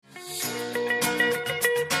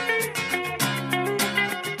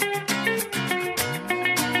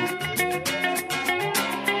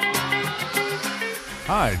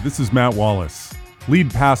Hi, this is Matt Wallace,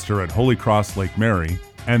 lead pastor at Holy Cross Lake Mary,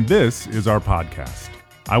 and this is our podcast.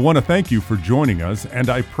 I want to thank you for joining us, and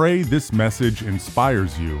I pray this message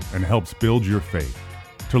inspires you and helps build your faith.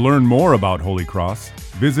 To learn more about Holy Cross,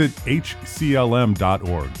 visit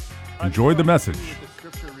hclm.org. Enjoy the message. With the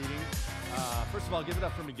scripture reading. First of all, give it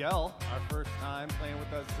up for Miguel, our first time playing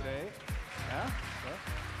with us today. Yeah? Sure.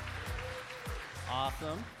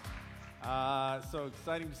 Awesome. So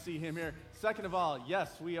exciting to see him here. Second of all,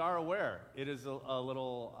 yes, we are aware it is a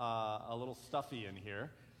little stuffy in here.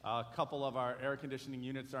 A couple of our air conditioning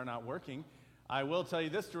units are not working. I will tell you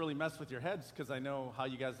this to really mess with your heads, because I know how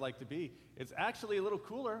you guys like to be. It's actually a little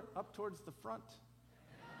cooler up towards the front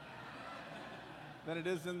than it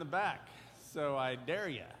is in the back. So I dare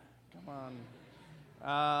you. Come on.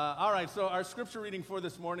 All right, so our scripture reading for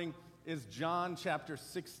this morning is John chapter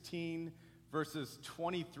 16, verses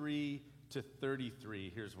 23 to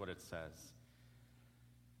 33. Here's what it says.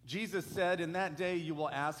 Jesus said, "In that day you will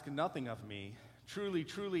ask nothing of me. Truly,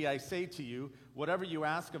 truly, I say to you, whatever you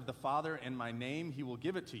ask of the Father in my name, he will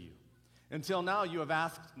give it to you. Until now you have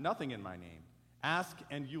asked nothing in my name. Ask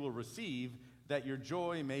and you will receive, that your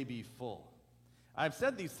joy may be full. I have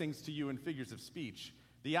said these things to you in figures of speech.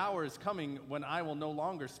 The hour is coming when I will no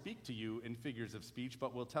longer speak to you in figures of speech,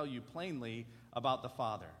 but will tell you plainly about the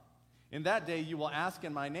Father. In that day you will ask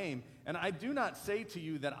in my name, and I do not say to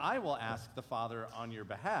you that I will ask the Father on your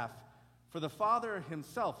behalf, for the Father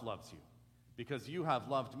himself loves you, because you have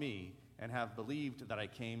loved me and have believed that I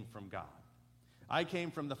came from God. I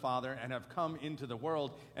came from the Father and have come into the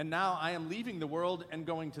world, and now I am leaving the world and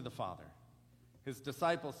going to the Father." His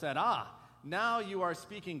disciples said, "Now you are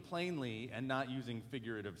speaking plainly and not using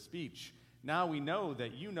figurative speech. Now we know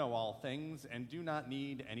that you know all things and do not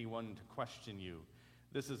need anyone to question you.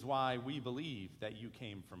 This is why we believe that you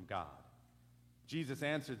came from God." Jesus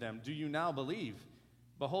answered them, "Do you now believe?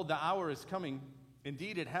 Behold, the hour is coming.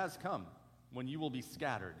 Indeed, it has come, when you will be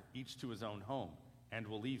scattered, each to his own home, and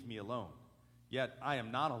will leave me alone. Yet I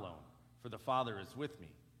am not alone, for the Father is with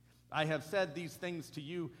me. I have said these things to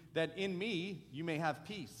you, that in me you may have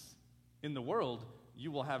peace. In the world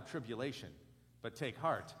you will have tribulation, but take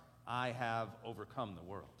heart, I have overcome the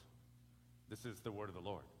world." This is the word of the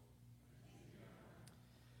Lord.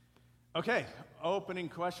 Okay, opening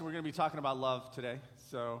question. We're going to be talking about love today.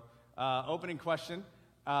 So, opening question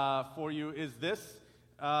for you is this.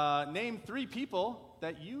 Name three people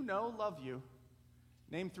that you know love you.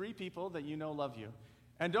 Name three people that you know love you.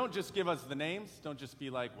 And don't just give us the names. Don't just be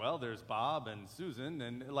like, well, there's Bob and Susan.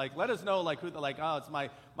 And let us know who, it's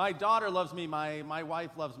my daughter loves me, my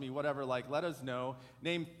wife loves me, whatever. let us know.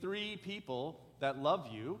 Name three people that love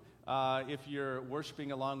you. If you're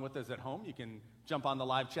worshiping along with us at home, you can jump on the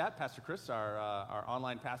live chat. Pastor Chris, our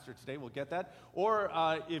online pastor today, will get that. Or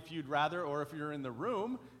if you'd rather, or if you're in the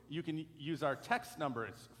room, you can use our text number.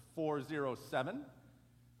 It's 407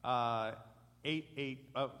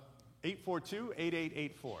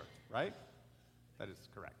 842-8884, right? That is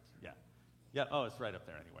correct, yeah. Yeah, it's right up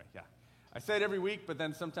there anyway, yeah. I say it every week, but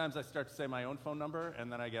then sometimes I start to say my own phone number,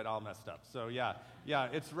 and then I get all messed up. So yeah,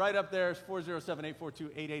 it's right up there. It's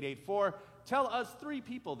 407-842-8884. Tell us three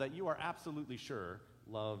people that you are absolutely sure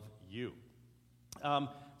love you.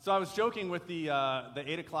 So I was joking with the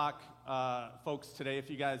 8 o'clock folks today. If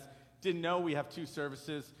you guys didn't know, we have two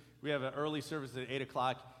services. We have an early service at 8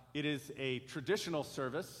 o'clock. It is a traditional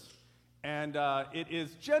service, and it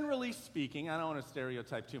is generally speaking, I don't want to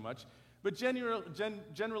stereotype too much, but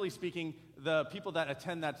generally speaking, the people that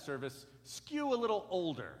attend that service skew a little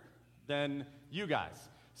older than you guys.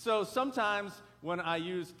 So sometimes when I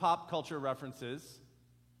use pop culture references,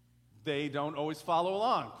 they don't always follow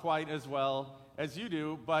along quite as well as you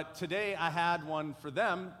do, but today I had one for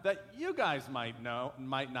them that you guys might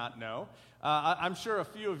not know. I'm sure a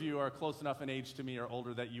few of you are close enough in age to me or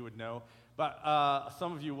older that you would know, but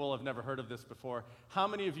some of you will have never heard of this before. How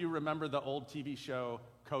many of you remember the old TV show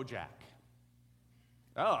Kojak?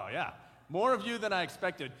 Oh, yeah. More of you than I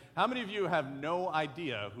expected. How many of you have no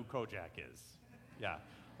idea who Kojak is? Yeah,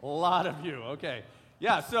 a lot of you. Okay.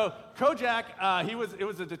 Yeah, so Kojak, it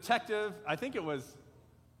was a detective. I think it was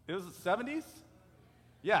the 70s?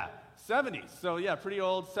 Yeah, 70s. So yeah, pretty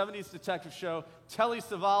old 70s detective show. Telly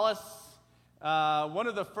Savalas, one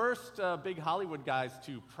of the first big Hollywood guys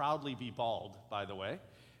to proudly be bald, by the way.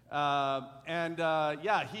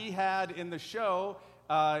 He had in the show,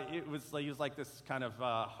 he was like this kind of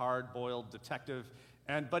hard-boiled detective,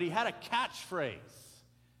 but he had a catchphrase.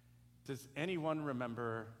 Does anyone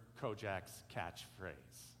remember Kojak's catchphrase?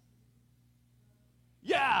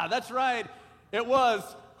 Yeah, that's right. It was,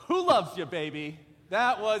 "Who loves you, baby?"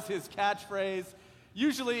 That was his catchphrase.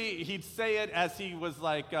 usually he'd say it as he was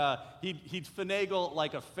like, he'd finagle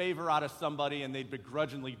like a favor out of somebody, and they'd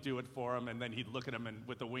begrudgingly do it for him, and then he'd look at him and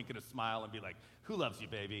with a wink and a smile and be like, who loves you,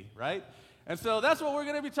 baby, right? And so that's what we're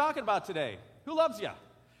going to be talking about today. Who loves you?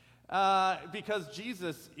 Because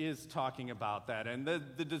Jesus is talking about that. And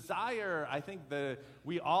the desire, I think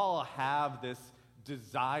we all have this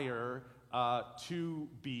desire to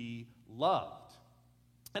be loved.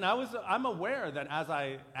 And I'm aware that as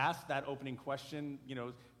I asked that opening question,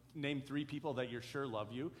 name 3 people that you're sure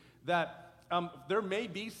love you, that there may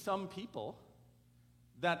be some people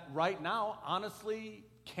that right now honestly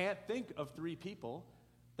can't think of 3 people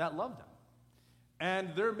that love them.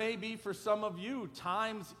 And there may be for some of you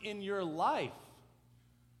times in your life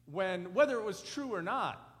when, whether it was true or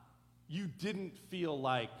not, you didn't feel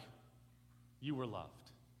like you were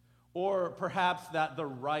loved. Or perhaps that the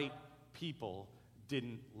right people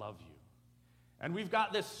didn't love you. And we've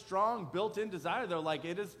got this strong built-in desire, though, like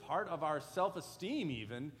it is part of our self-esteem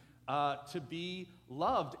even, to be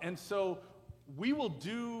loved. And so we will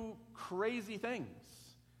do crazy things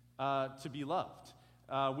to be loved.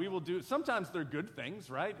 We will do, sometimes they're good things,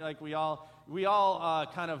 right? Like we all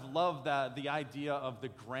kind of love the idea of the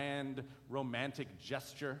grand romantic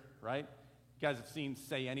gesture, right? You guys have seen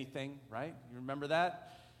Say Anything, right? You remember that?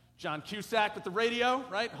 John Cusack with the radio,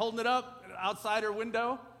 right? Holding it up outside her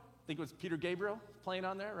window. I think it was Peter Gabriel playing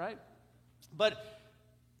on there, right? But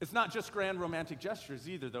it's not just grand romantic gestures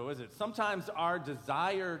either, though, is it? Sometimes our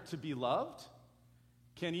desire to be loved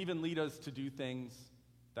can even lead us to do things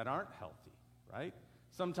that aren't healthy, right?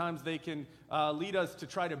 Sometimes they can lead us to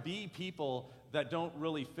try to be people that don't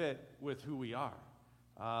really fit with who we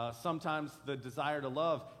are. Sometimes the desire to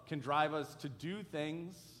love can drive us to do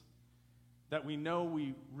things that we know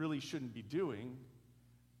we really shouldn't be doing,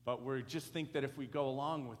 but we just think that if we go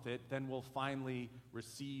along with it, then we'll finally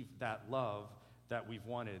receive that love that we've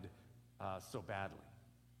wanted so badly.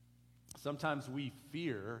 Sometimes we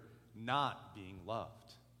fear not being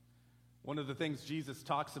loved. One of the things Jesus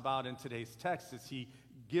talks about in today's text is he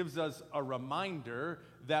gives us a reminder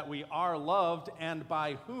that we are loved and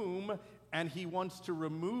by whom, and he wants to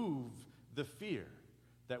remove the fear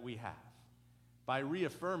that we have by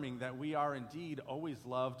reaffirming that we are indeed always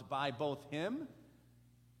loved by both him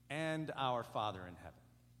and our Father in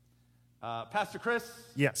heaven. Pastor Chris?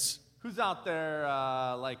 Yes. Who's out there,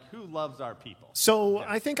 who loves our people? So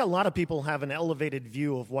I think a lot of people have an elevated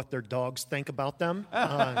view of what their dogs think about them.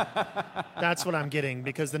 That's what I'm getting,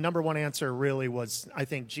 because the number one answer really was, I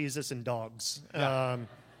think, Jesus and dogs. Yeah.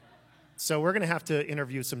 So we're going to have to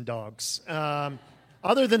interview some dogs.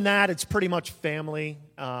 Other than that, it's pretty much family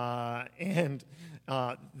and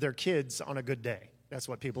their kids on a good day. That's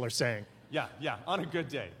what people are saying. Yeah, on a good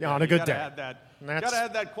day. Yeah, on a good day. Gotta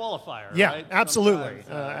add that qualifier, yeah, right? Absolutely. Sometimes,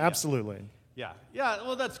 absolutely. Yeah,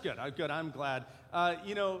 well, that's good. Good, I'm glad.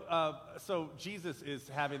 So Jesus is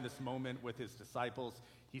having this moment with his disciples.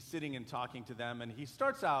 He's sitting and talking to them, and he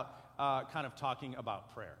starts out kind of talking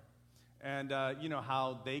about prayer. And,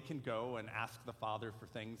 how they can go and ask the Father for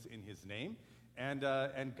things in his name, and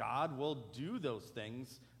God will do those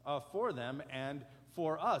things for them and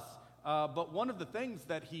for us. But one of the things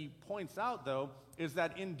that he points out, though, is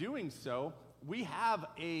that in doing so, we have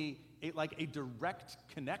a direct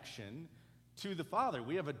connection to the Father.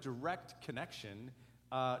 We have a direct connection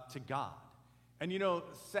to God. And,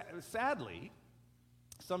 sadly,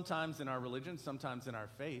 sometimes in our religion, sometimes in our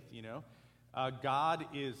faith, God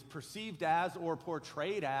is perceived as or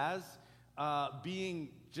portrayed as being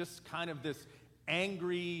just kind of this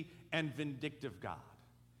angry and vindictive God.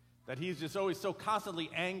 That he's just always so constantly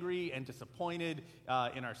angry and disappointed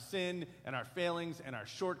in our sin and our failings and our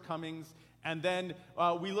shortcomings. And then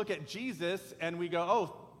we look at Jesus and we go,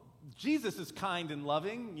 oh, Jesus is kind and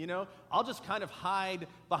loving, I'll just kind of hide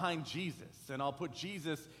behind Jesus, and I'll put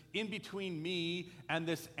Jesus in between me and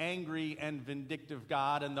this angry and vindictive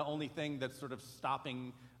God, and the only thing that's sort of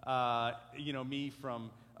stopping, me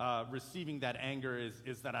from receiving that anger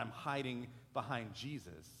is that I'm hiding behind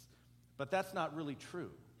Jesus. But that's not really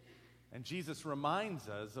true. And Jesus reminds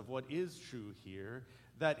us of what is true here,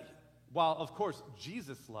 that while, of course,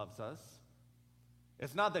 Jesus loves us,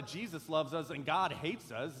 it's not that Jesus loves us and God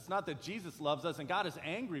hates us. It's not that Jesus loves us and God is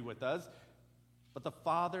angry with us, but the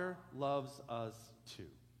Father loves us too.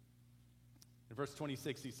 In verse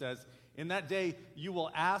 26, he says, "In that day you will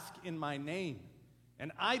ask in my name,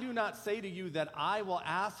 and I do not say to you that I will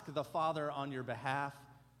ask the Father on your behalf,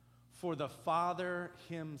 for the Father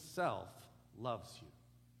himself loves you."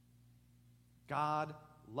 God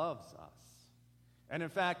loves us. And in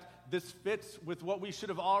fact, this fits with what we should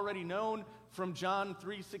have already known from John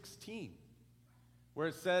 3:16. where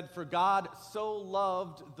it said, "For God so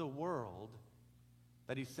loved the world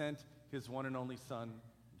that he sent his one and only Son,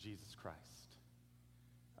 Jesus Christ."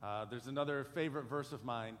 There's another favorite verse of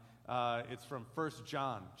mine. It's from 1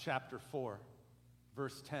 John chapter 4,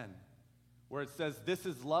 verse 10, where it says, "This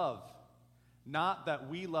is love, not that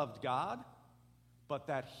we loved God, but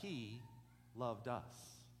that he loved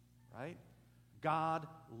us." Right? God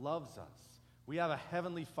loves us. We have a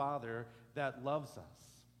heavenly Father that loves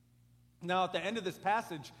us. Now, at the end of this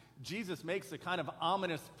passage, Jesus makes a kind of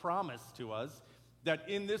ominous promise to us that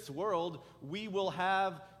in this world we will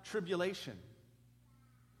have tribulation.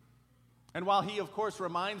 And while he, of course,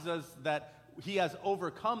 reminds us that he has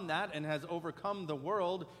overcome that and has overcome the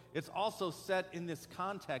world, it's also set in this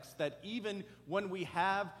context that even when we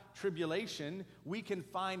have tribulation, we can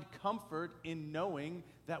find comfort in knowing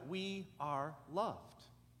that we are loved.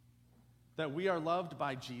 That we are loved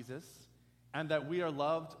by Jesus and that we are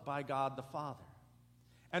loved by God the Father.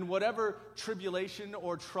 And whatever tribulation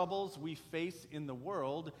or troubles we face in the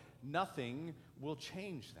world, nothing will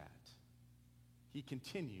change that. He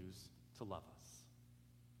continues to love us.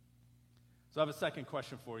 So I have a second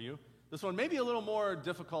question for you. This one may be a little more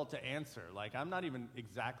difficult to answer. Like, I'm not even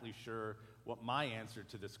exactly sure what my answer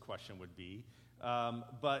to this question would be.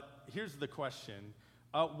 But here's the question.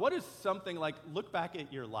 What is something like, look back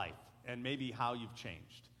at your life and maybe how you've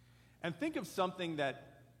changed. And think of something that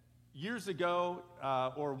years ago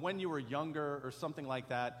or when you were younger or something like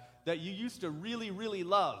that you used to really, really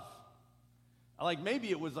love. Like maybe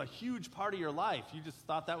it was a huge part of your life. You just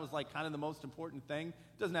thought that was like kind of the most important thing.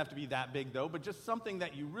 It doesn't have to be that big though, but just something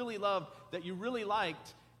that you really loved, that you really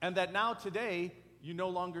liked, and that now today you no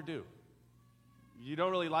longer do. You don't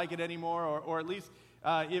really like it anymore, or at least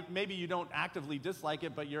maybe you don't actively dislike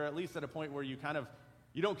it, but you're at least at a point where you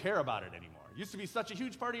don't care about it anymore. It used to be such a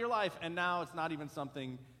huge part of your life, and now it's not even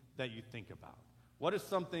something that you think about. What is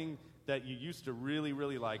something that you used to really,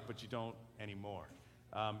 really like, but you don't anymore?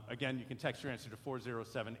 Again, you can text your answer to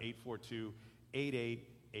 407-842-8884.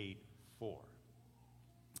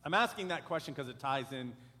 I'm asking that question because it ties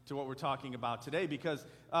in to what we're talking about today, because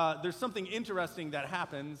there's something interesting that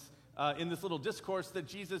happens in this little discourse that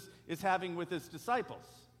Jesus is having with his disciples.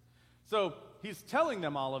 So he's telling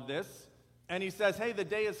them all of this, and he says, hey, the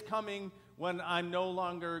day is coming when I'm no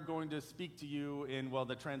longer going to speak to you in, well,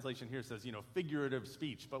 the translation here says, figurative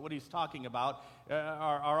speech. But what he's talking about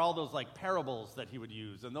are all those like parables that he would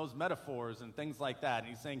use and those metaphors and things like that. And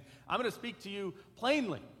he's saying, I'm going to speak to you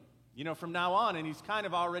plainly, from now on. And he's kind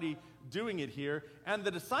of already doing it here. And the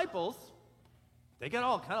disciples, they get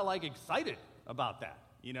all kind of like excited about that,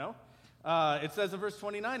 It says in verse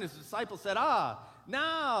 29, his disciples said,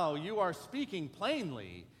 now you are speaking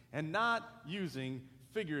plainly and not using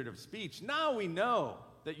figurative speech. Now we know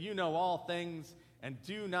that you know all things and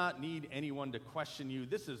do not need anyone to question you.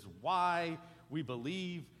 This is why we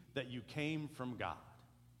believe that you came from God.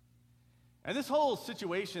 And this whole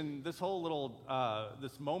situation, this whole little,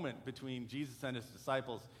 this moment between Jesus and his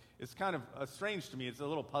disciples is kind of strange to me. It's a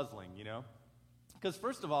little puzzling, Because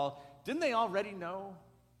first of all, didn't they already know,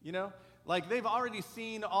 Like they've already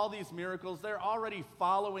seen all these miracles. They're already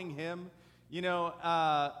following him,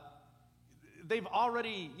 They've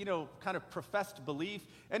already, kind of professed belief.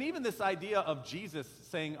 And even this idea of Jesus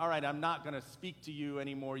saying, all right, I'm not going to speak to you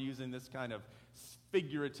anymore using this kind of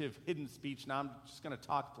figurative hidden speech. Now I'm just going to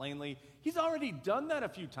talk plainly. He's already done that a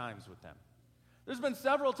few times with them. There's been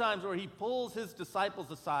several times where he pulls his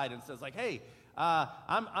disciples aside and says like, hey,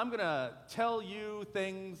 I'm going to tell you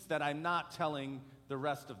things that I'm not telling the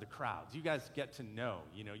rest of the crowds. You guys get to know,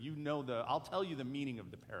 I'll tell you the meaning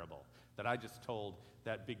of the parable that I just told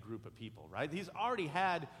that big group of people, right? He's already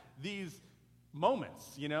had these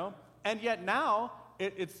moments, And yet now,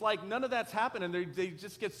 it's like none of that's happened, and they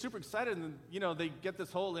just get super excited, and they get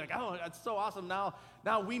this whole, like, oh, that's so awesome. Now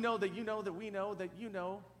we know that you know that we know that you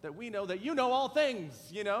know that we know that you know all things,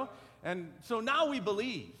 And so now we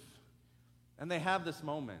believe. And they have this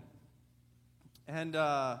moment. And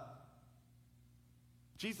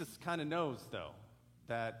Jesus kind of knows, though,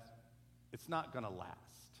 that it's not going to last.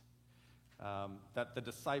 That the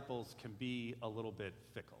disciples can be a little bit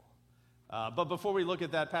fickle. But before we look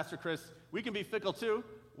at that, Pastor Chris, we can be fickle too.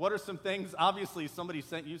 What are some things? Obviously, somebody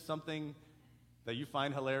sent you something that you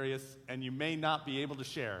find hilarious, and you may not be able to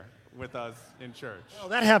share with us in church. Well,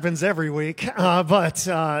 that happens every week. But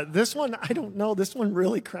this one, I don't know. This one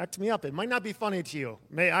really cracked me up. It might not be funny to you.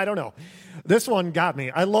 I don't know. This one got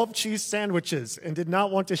me. I love cheese sandwiches and did not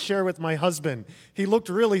want to share with my husband. He looked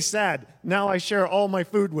really sad. Now I share all my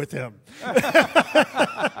food with him.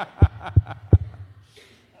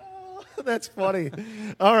 That's funny.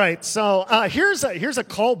 All right, so here's a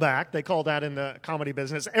callback. They call that in the comedy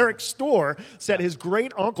business. Eric Storr said his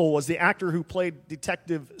great uncle was the actor who played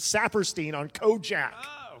Detective Saperstein on Kojak.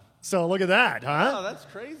 Oh, So look at that, huh? oh, that's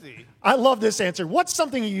crazy. I love this answer. What's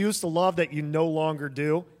something you used to love that you no longer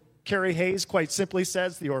do? Carrie Hayes quite simply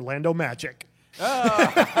says the Orlando Magic.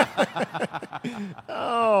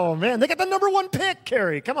 Oh, man, they got the number one pick,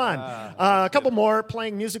 Carrie. Come on. A couple more,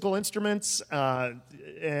 playing musical instruments.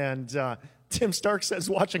 And Tim Stark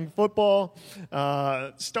says watching football,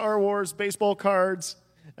 Star Wars, baseball cards.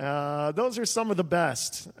 Those are some of the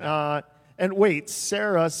best. And wait,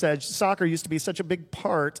 Sarah said soccer used to be such a big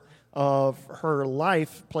part of her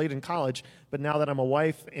life, played in college, but now that I'm a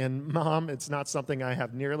wife and mom, it's not something I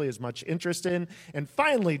have nearly as much interest in. And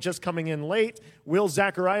finally, just coming in late, Will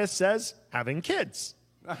Zacharias says having kids.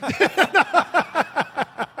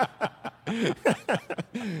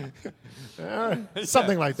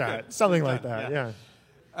 Something like that. Something like that, yeah.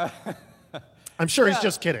 I'm sure he's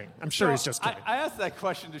just kidding. I'm sure he's just kidding. I asked that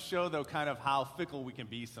question to show, though, kind of how fickle we can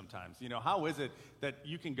be sometimes. You know, how is it that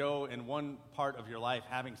you can go in one part of your life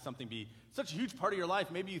having something be such a huge part of your life?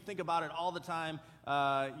 Maybe you think about it all the time,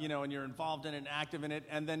 you know, and you're involved in it and active in it,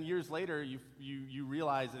 and then years later you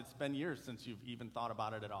realize it's been years since you've even thought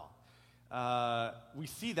about it at all. We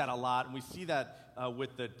see that a lot, and we see that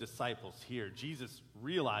with the disciples here. Jesus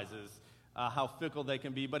realizes how fickle they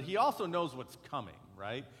can be, but he also knows what's coming,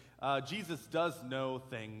 right? Jesus does know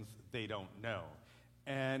things they don't know.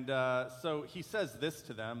 And so he says this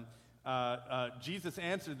to them. Jesus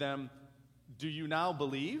answered them, "Do you now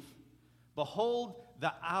believe? Behold,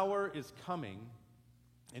 the hour is coming.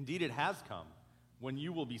 Indeed, it has come, when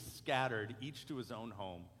you will be scattered, each to his own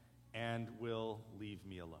home, and will leave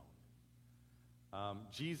me alone."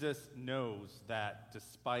 Jesus knows that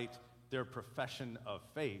despite their profession of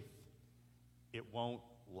faith, it won't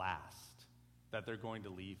last, that they're going to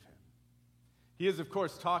leave him. He is, of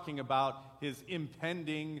course, talking about his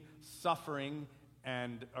impending suffering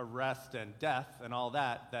and arrest and death and all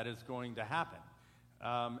that is going to happen.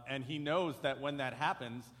 And he knows that when that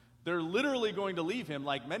happens, they're literally going to leave him,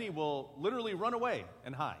 like many will literally run away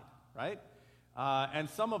and hide, right? And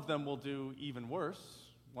some of them will do even worse.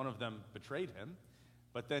 One of them betrayed him.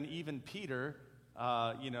 But then even Peter,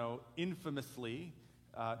 infamously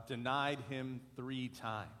denied him 3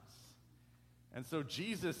 times. And so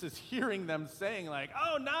Jesus is hearing them saying, like,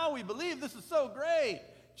 "Oh, now we believe. This is so great.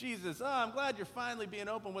 Jesus, I'm glad you're finally being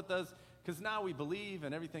open with us, because now we believe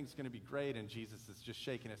and everything's going to be great." And Jesus is just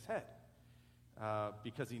shaking his head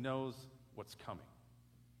because he knows what's coming.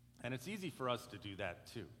 And it's easy for us to do that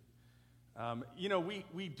too.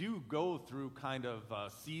 We do go through kind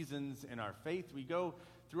of seasons in our faith. We go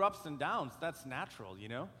through ups and downs. That's natural, you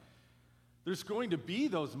know. There's going to be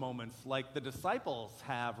those moments like the disciples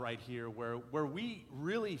have right here where we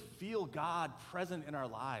really feel God present in our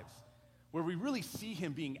lives, where we really see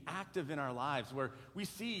him being active in our lives, where we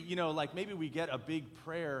see, like maybe we get a big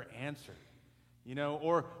prayer answered,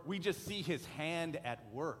 or we just see his hand at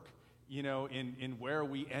work, in where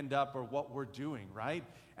we end up or what we're doing, right?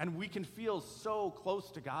 And we can feel so close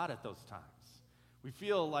to God at those times. We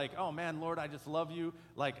feel like, oh man, Lord, I just love you.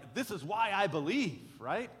 Like, this is why I believe,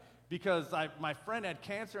 right? Because my friend had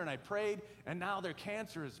cancer and I prayed, and now their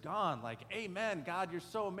cancer is gone. Like, amen, God, you're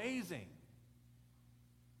so amazing.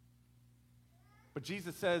 But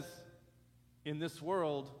Jesus says, in this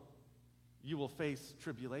world, you will face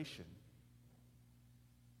tribulation.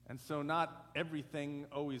 And so not everything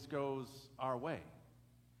always goes our way.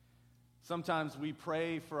 Sometimes we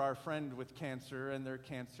pray for our friend with cancer, and their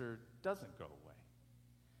cancer doesn't go away.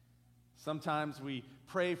 Sometimes we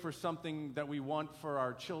pray for something that we want for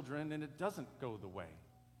our children, and it doesn't go the way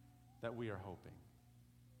that we are hoping.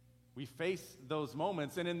 We face those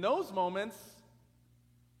moments, and in those moments,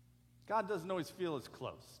 God doesn't always feel as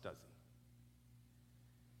close, does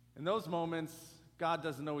he? In those moments, God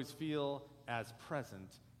doesn't always feel as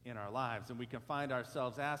present in our lives, and we can find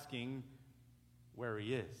ourselves asking where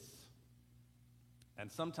he is.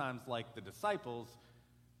 And sometimes, like the disciples,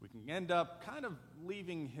 we can end up kind of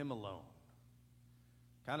leaving him alone,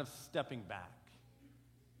 kind of stepping back,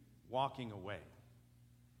 walking away.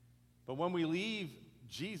 But when we leave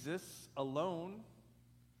Jesus alone,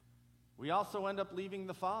 we also end up leaving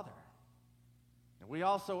the Father. And we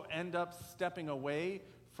also end up stepping away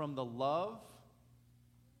from the love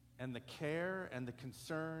and the care and the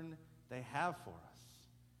concern they have for us.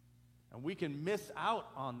 And we can miss out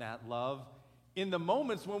on that love in the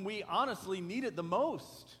moments when we honestly need it the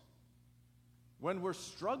most, when we're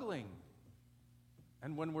struggling,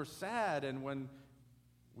 and when we're sad, and when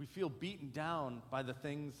we feel beaten down by the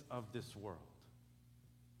things of this world.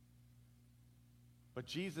 But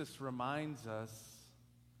Jesus reminds us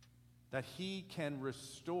that he can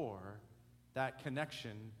restore that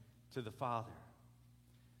connection to the Father.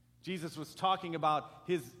 Jesus was talking about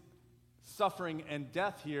his suffering and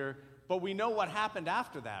death here, but we know what happened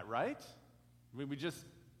after that, right? I mean, we just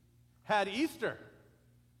had Easter,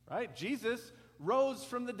 right? Jesus rose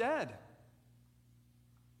from the dead,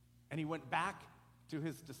 and he went back to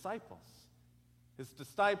his disciples. His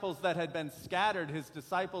disciples that had been scattered, his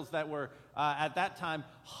disciples that were at that time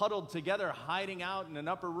huddled together, hiding out in an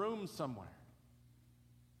upper room somewhere.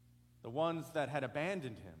 The ones that had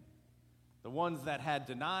abandoned him, the ones that had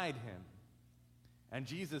denied him. And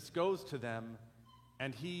Jesus goes to them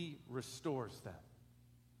and he restores them.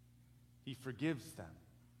 He forgives them.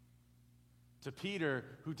 To Peter,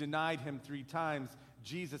 who denied him 3 times,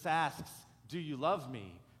 Jesus asks, "Do you love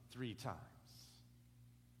me?" 3 times.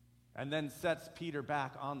 And then sets Peter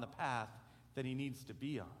back on the path that he needs to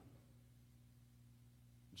be on.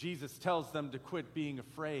 Jesus tells them to quit being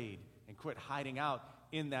afraid and quit hiding out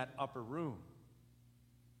in that upper room,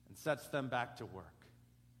 and sets them back to work.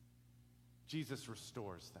 Jesus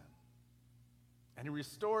restores them. And he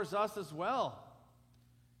restores us as well.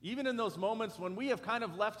 Even in those moments when we have kind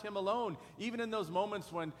of left him alone, even in those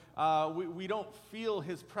moments when we don't feel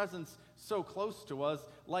his presence so close to us,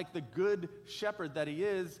 like the good shepherd that he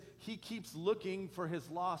is, he keeps looking for his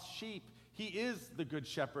lost sheep. He is the good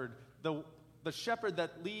shepherd, the shepherd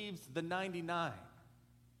that leaves the 99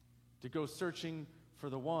 to go searching for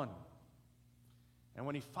the one. And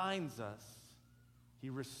when he finds us, he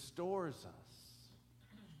restores us.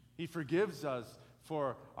 He forgives us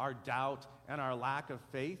for our doubt and our lack of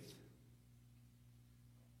faith.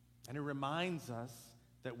 And he reminds us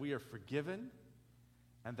that we are forgiven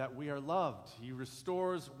and that we are loved. He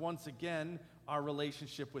restores once again our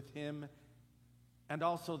relationship with him and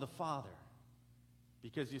also the Father.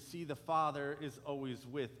 Because you see, the Father is always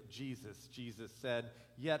with Jesus. Jesus said,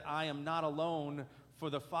 "Yet I am not alone, for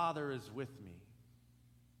the Father is with me."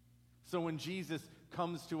 So when Jesus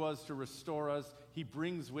comes to us to restore us, he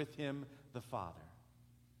brings with him the Father.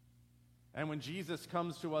 And when Jesus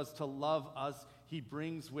comes to us to love us, he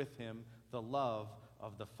brings with him the love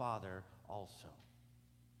of the Father also.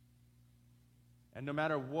 And no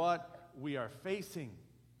matter what we are facing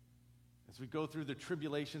as we go through the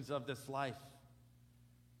tribulations of this life,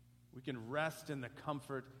 we can rest in the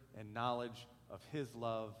comfort and knowledge of his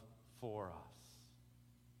love for us.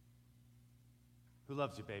 Who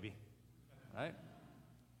loves you, baby? Right?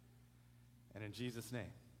 And in Jesus'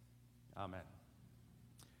 name, amen.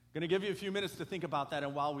 Going to give you a few minutes to think about that,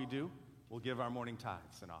 and while we do, we'll give our morning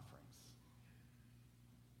tithes and offerings.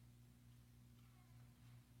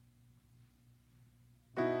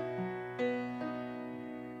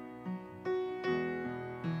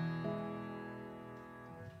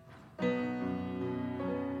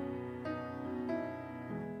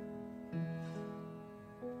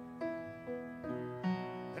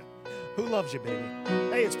 Who loves you, baby?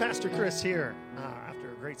 Hey, it's Pastor Chris here.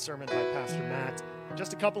 After a great sermon by Pastor Matt,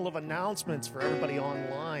 just a couple of announcements for everybody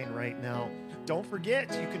online right now. Don't forget,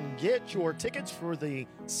 you can get your tickets for the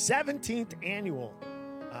 17th annual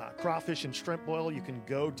Crawfish and Shrimp Boil. You can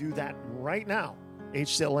go do that right now.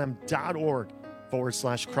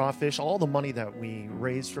 hclm.org/crawfish. All the money that we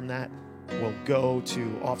raise from that will go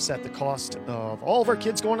to offset the cost of all of our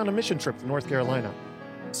kids going on a mission trip to North Carolina.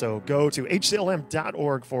 So go to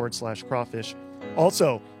hclm.org/crawfish.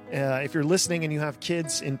 Also, if you're listening and you have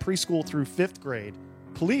kids in preschool through 5th grade,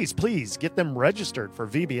 please get them registered for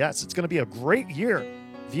VBS. It's going to be a great year.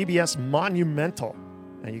 VBS Monumental.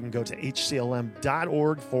 And you can go to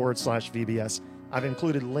hclm.org/VBS. I've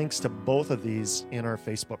included links to both of these in our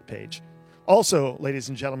Facebook page. Also, ladies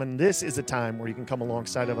and gentlemen, this is a time where you can come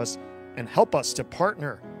alongside of us and help us to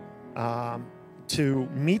partner to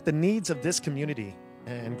meet the needs of this community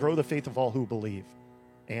and grow the faith of all who believe.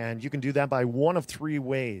 And you can do that by one of 3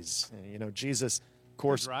 ways. You know, Jesus, of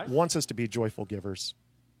course, wants us to be joyful givers.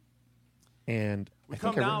 And we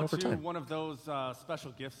come now to one of those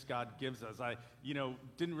special gifts God gives us. I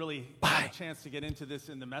didn't really have a chance to get into this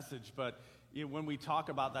in the message, but when we talk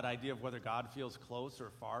about that idea of whether God feels close or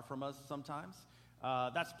far from us sometimes,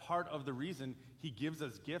 that's part of the reason he gives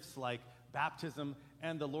us gifts like baptism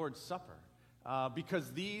and the Lord's Supper.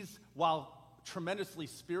 Because these, while tremendously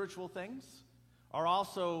spiritual things, are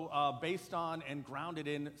also based on and grounded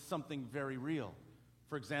in something very real.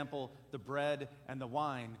 For example, the bread and the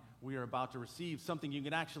wine we are about to receive, something you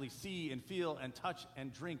can actually see and feel and touch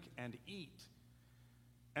and drink and eat.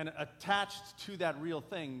 And attached to that real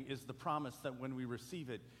thing is the promise that when we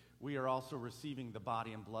receive it, we are also receiving the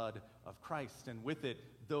body and blood of Christ, and with it,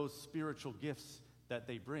 those spiritual gifts that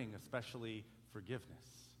they bring, especially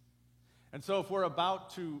forgiveness. And so if we're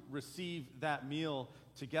about to receive that meal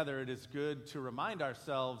together, it is good to remind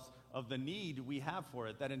ourselves of the need we have for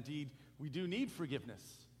it, that indeed we do need forgiveness.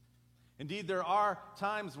 Indeed, there are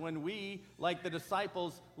times when we, like the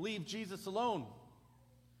disciples, leave Jesus alone,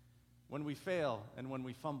 when we fail and when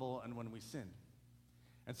we fumble and when we sin.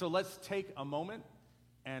 And so let's take a moment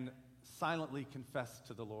and silently confess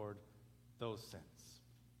to the Lord those sins.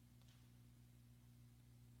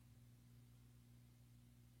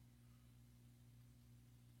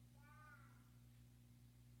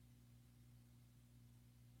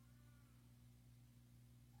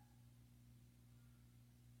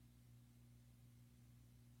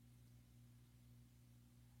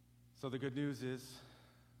 So the good news is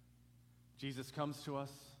Jesus comes to us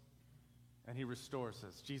and he restores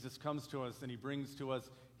us. Jesus comes to us and he brings to us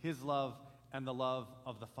his love and the love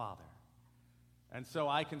of the Father. And so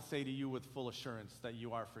I can say to you with full assurance that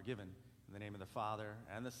you are forgiven in the name of the Father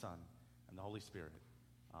and the Son and the Holy Spirit.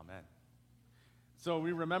 Amen. So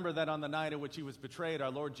we remember that on the night at which he was betrayed, our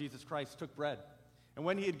Lord Jesus Christ took bread. And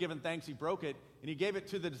when he had given thanks, he broke it and he gave it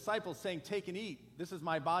to the disciples, saying, "Take and eat. This is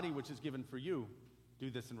my body which is given for you. Do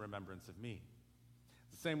this in remembrance of me."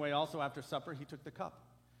 The same way also after supper he took the cup.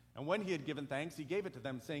 And when he had given thanks, he gave it to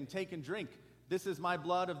them, saying, "Take and drink. This is my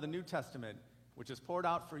blood of the New Testament, which is poured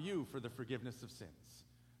out for you for the forgiveness of sins.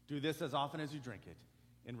 Do this as often as you drink it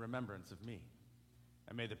in remembrance of me.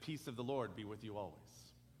 And may the peace of the Lord be with you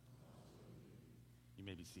always." You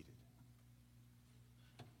may be seated.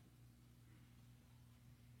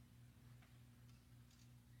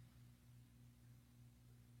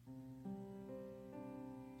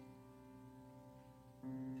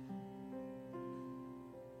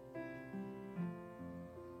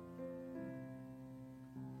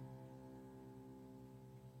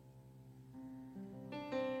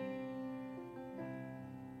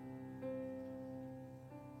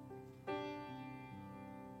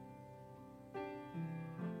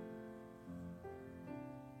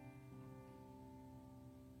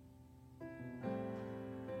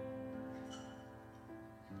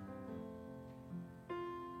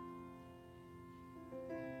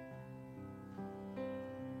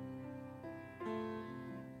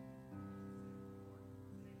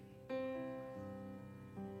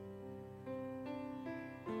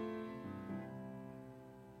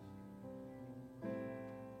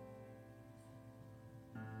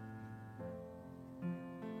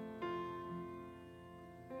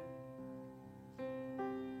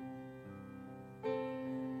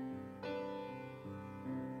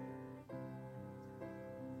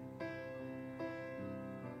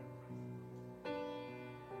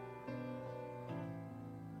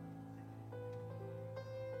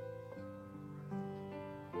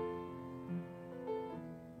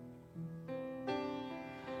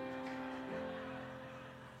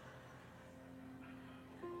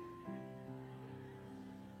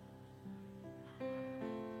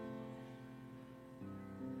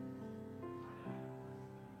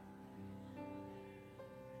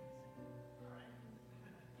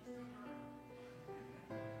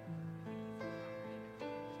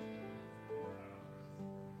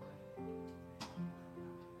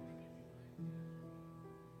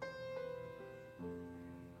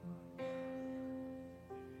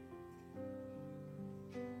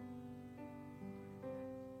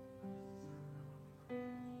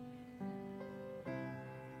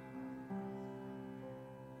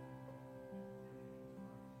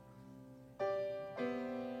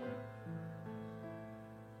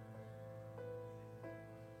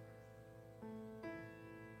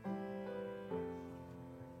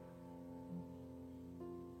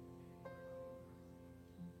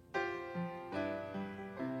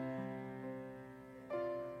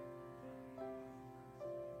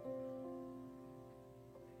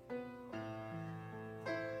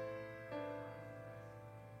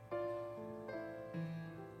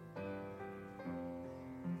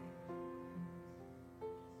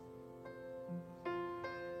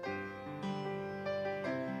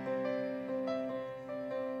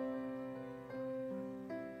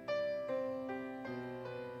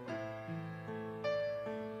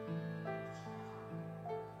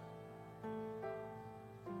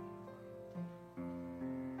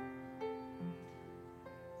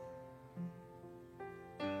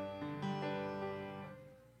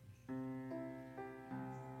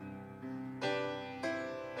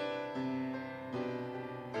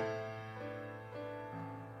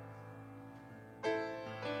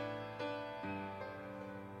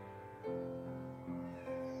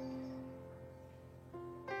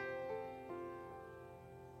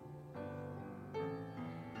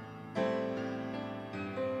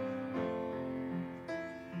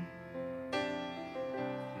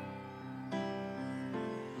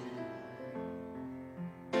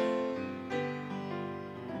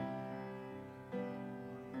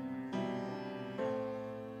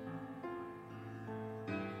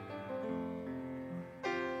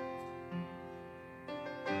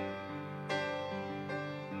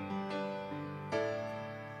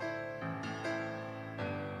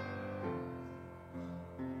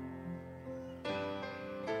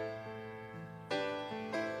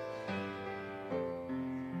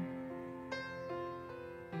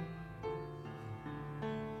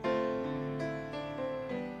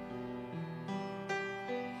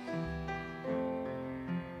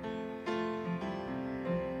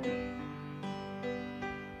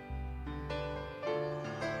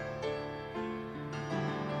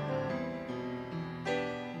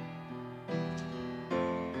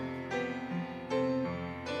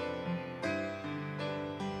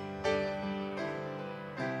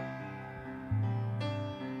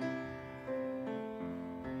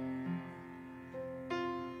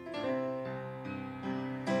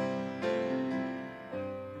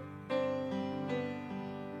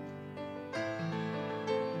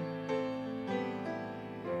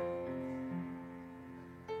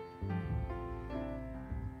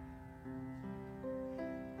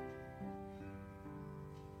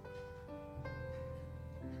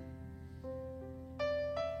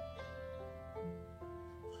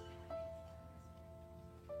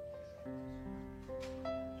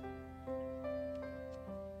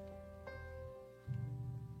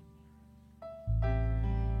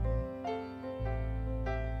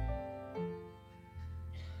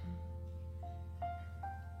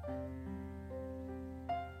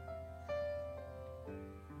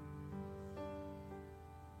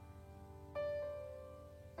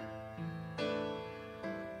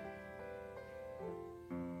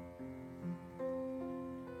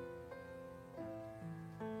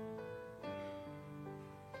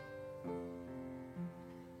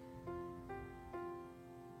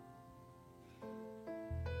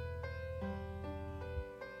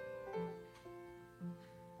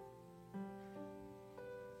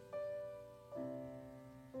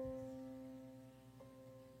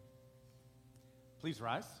 Please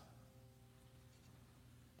rise.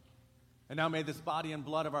 And now may this body and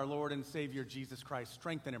blood of our Lord and Savior Jesus Christ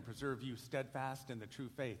strengthen and preserve you steadfast in the true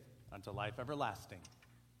faith unto life everlasting.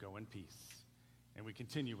 Go in peace. And we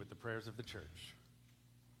continue with the prayers of the church.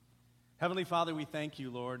 Heavenly Father, we thank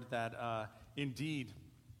you, Lord, that indeed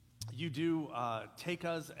you do take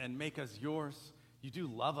us and make us yours. You do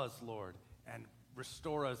love us, Lord, and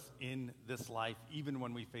restore us in this life, even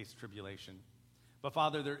when we face tribulation. But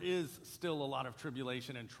Father, there is still a lot of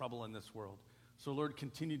tribulation and trouble in this world. So Lord,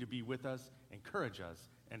 continue to be with us, encourage us,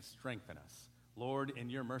 and strengthen us. Lord, in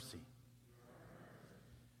your mercy.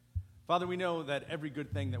 Father, we know that every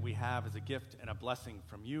good thing that we have is a gift and a blessing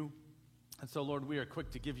from you. And so, Lord, we are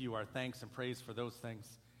quick to give you our thanks and praise for those things.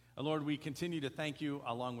 And Lord, we continue to thank you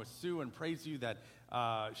along with Sue and praise you that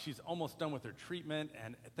she's almost done with her treatment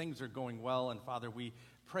and things are going well. And Father, we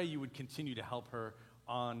pray you would continue to help her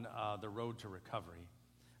on the road to recovery.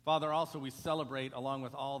 Father, also we celebrate along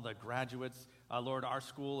with all the graduates. Lord, our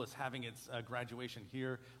school is having its graduation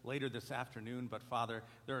here later this afternoon. But Father,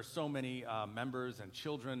 there are so many members and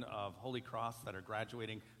children of Holy Cross that are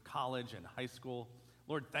graduating college and high school.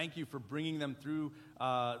 Lord, thank you for bringing them through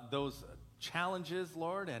those challenges,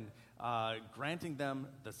 Lord, and granting them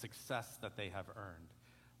the success that they have earned.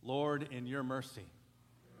 Lord, in your mercy.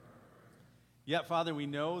 Yet, Father, we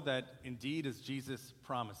know that indeed, as Jesus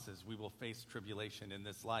promises, we will face tribulation in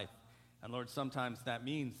this life. And Lord, sometimes that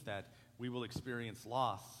means that we will experience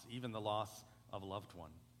loss, even the loss of a loved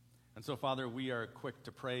one. And so, Father, we are quick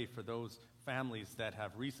to pray for those families that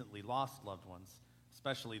have recently lost loved ones,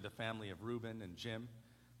 especially the family of Reuben and Jim.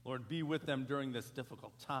 Lord, be with them during this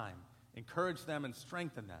difficult time. Encourage them and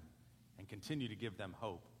strengthen them, and continue to give them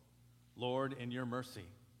hope. Lord, in your mercy.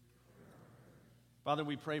 Father,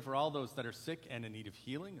 we pray for all those that are sick and in need of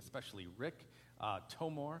healing, especially Rick,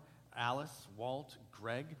 Tomor, Alice, Walt,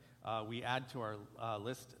 Greg. We add to our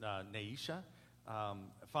list Naisha.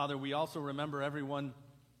 Father, we also remember everyone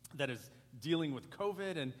that is dealing with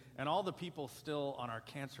COVID and all the people still on our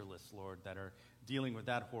cancer list, Lord, that are dealing with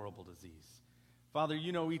that horrible disease. Father,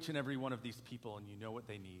 you know each and every one of these people, and you know what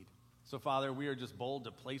they need. So, Father, we are just bold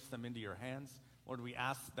to place them into your hands. Lord, we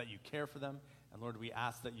ask that you care for them, and Lord, we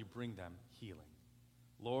ask that you bring them healing.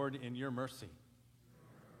 Lord, in your mercy.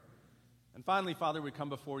 And finally, Father, we come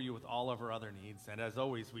before you with all of our other needs. And as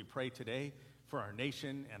always, we pray today for our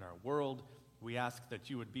nation and our world. We ask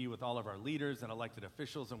that you would be with all of our leaders and elected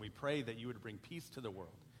officials, and we pray that you would bring peace to the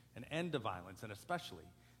world, an end to violence, and especially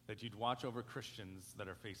that you'd watch over Christians that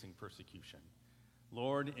are facing persecution.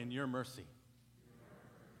 Lord, in your mercy.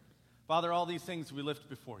 Father, all these things we lift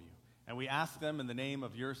before you, and we ask them in the name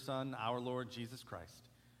of your Son, our Lord Jesus Christ,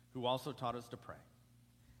 who also taught us to pray.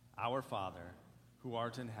 Our Father, who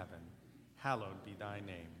art in heaven, hallowed be thy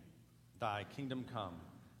name. Thy kingdom come,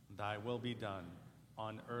 thy will be done,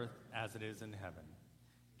 on earth as it is in heaven.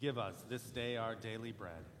 Give us this day our daily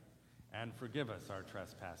bread, and forgive us our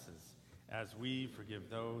trespasses, as we forgive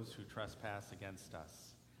those who trespass against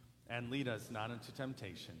us. And lead us not into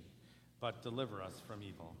temptation, but deliver us from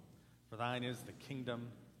evil. For thine is the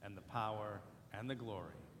kingdom, and the power, and the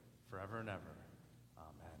glory, forever and ever.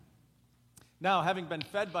 Now, having been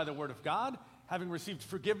fed by the word of God, having received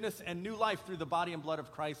forgiveness and new life through the body and blood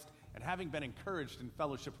of Christ, and having been encouraged in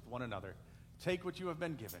fellowship with one another, take what you have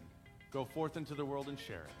been given, go forth into the world and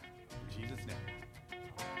share it. In Jesus' name.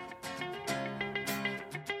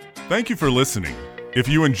 Thank you for listening. If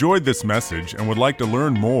you enjoyed this message and would like to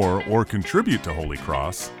learn more or contribute to Holy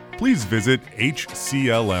Cross, please visit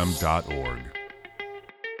hclm.org.